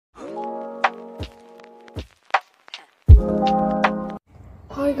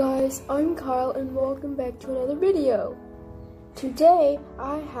Hi guys, I'm Kyle and welcome back to another video. Today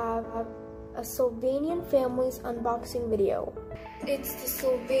I have a Sylvanian Families unboxing video. It's the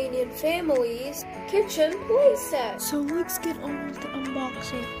Sylvanian Families kitchen playset. So let's get on with the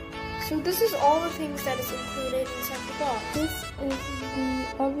unboxing. So this is all the things that is included inside the box. This is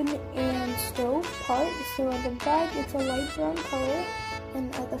the oven and stove part. So at the back it's a light brown color,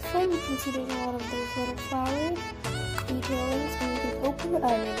 and at the front you can see there's a lot of those little flower details, and you can open the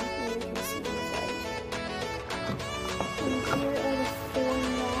oven and you can see inside. And here are the 4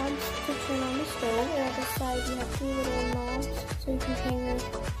 knobs to turn on the stove, and at the side you have 2 little knobs so you can hang your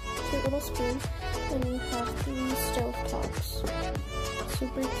cute little spoon, and you have 3 stove tops.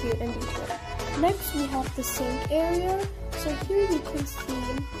 Super cute and detailed. Next we have the sink area. So here you can see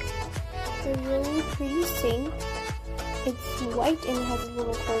a really pretty sink. It's white and it has a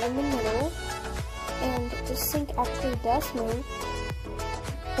little hole in the middle, and the sink actually does move.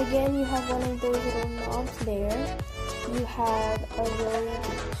 Again, you have one of those little knobs there. You have a really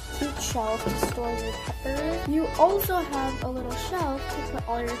cute shelf to store your peppers. You also have a little shelf to put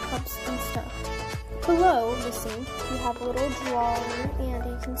all your cups and stuff. Below the sink, you have a little drawer, and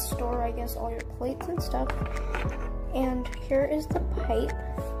you can store, I guess, all your plates and stuff. And here is the pipe.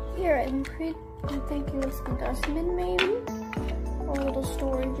 Here, I think it was the dustbin, maybe? A little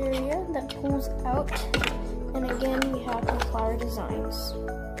storage area that pulls out. And again, we have the flower designs.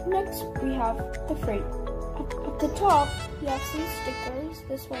 Next, we have the freight. At the top, you have some stickers.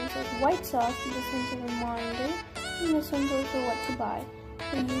 This one says white sauce, this one's a reminder, and this one's also what to buy.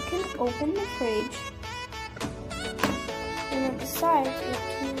 And you can open the fridge, and at the sides you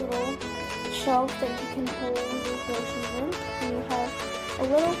have 2 little shelves that you can hold your groceries in, and you have a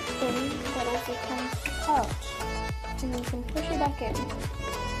little thing that also comes out, and you can push it back in.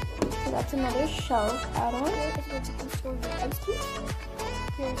 So that's another shelf add-on. Here is where you can store your ice cubes.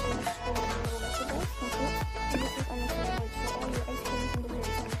 Here's where you store your little vegetables and fruits. And this is another where you store all your ice creams and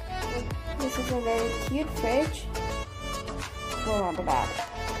desserts. This is a very cute fridge. More about that.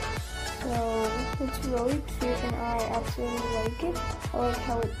 So it's really cute and I absolutely like it. I like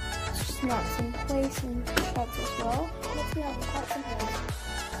how it snaps in place and shuts as well. Next we have the pots and pans.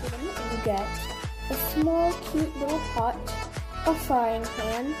 So then you get a small cute little pot, a frying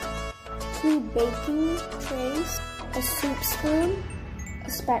pan, 2 baking trays, a soup spoon, a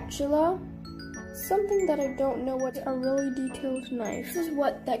spatula, something that I don't know what, a really detailed knife. This is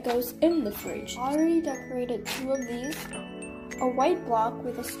what that goes in the fridge. I already decorated 2 of these. A white block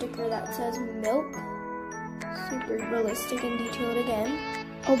with a sticker that says milk, super realistic and detailed again.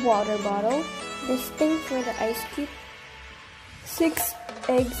 A water bottle, this thing for the ice cube, 6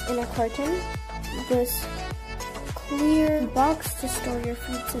 eggs in a carton, this clear box to store your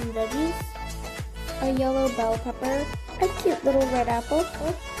fruits and veggies, a yellow bell pepper, a cute little red apple,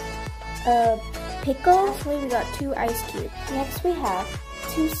 a pickle. Lastly, we got 2 ice cubes. Next we have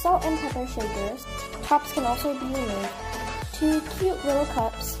 2 salt and pepper shakers. Tops can also be removed. 2 cute little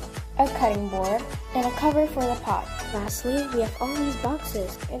cups, a cutting board, and a cover for the pot. Lastly, we have all these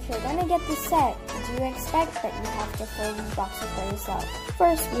boxes. If you're gonna get this set, do expect that you have to fill these boxes by yourself.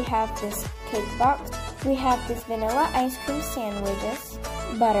 First, we have this cake box. We have this vanilla ice cream sandwiches,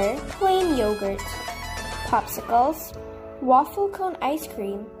 butter, plain yogurt, popsicles, waffle cone ice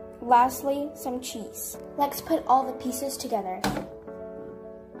cream, lastly, some cheese. Let's put all the pieces together.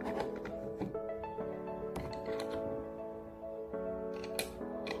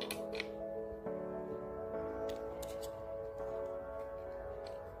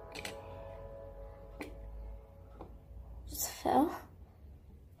 Fell.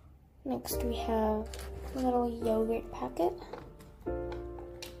 Next we have a little yogurt packet.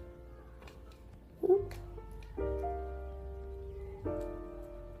 Oop.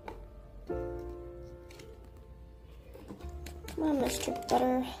 Come on, Mr.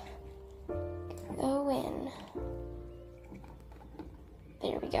 Butter. Go in.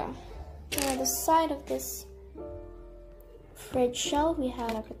 There we go. And on the side of this fridge shelf, we have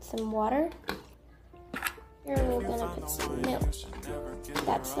to put some water. Here we're gonna put some milk.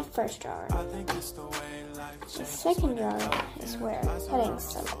 That's the first jar. The second jar is where I'm putting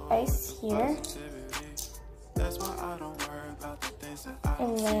some ice here.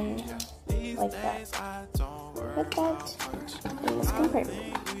 And then, like that. Put that in this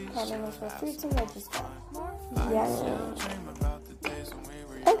compartment. Compartment is where fruits and veggies go. Yummy.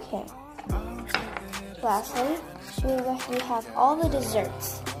 Okay. Lastly, we have all the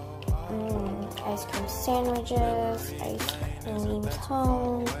desserts. Ice cream sandwiches, ice cream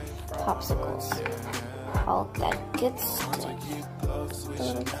cone, popsicles. All that good stuff. The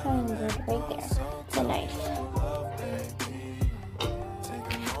little cutting board right there. The knife.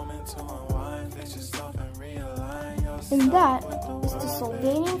 And that is the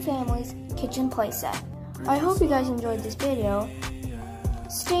Sylvanian Families Kitchen Playset. I hope you guys enjoyed this video.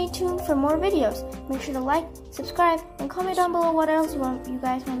 Stay tuned for more videos. Make sure to like, subscribe, and comment down below what else you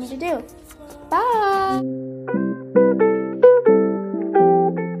guys want me to do. Bye!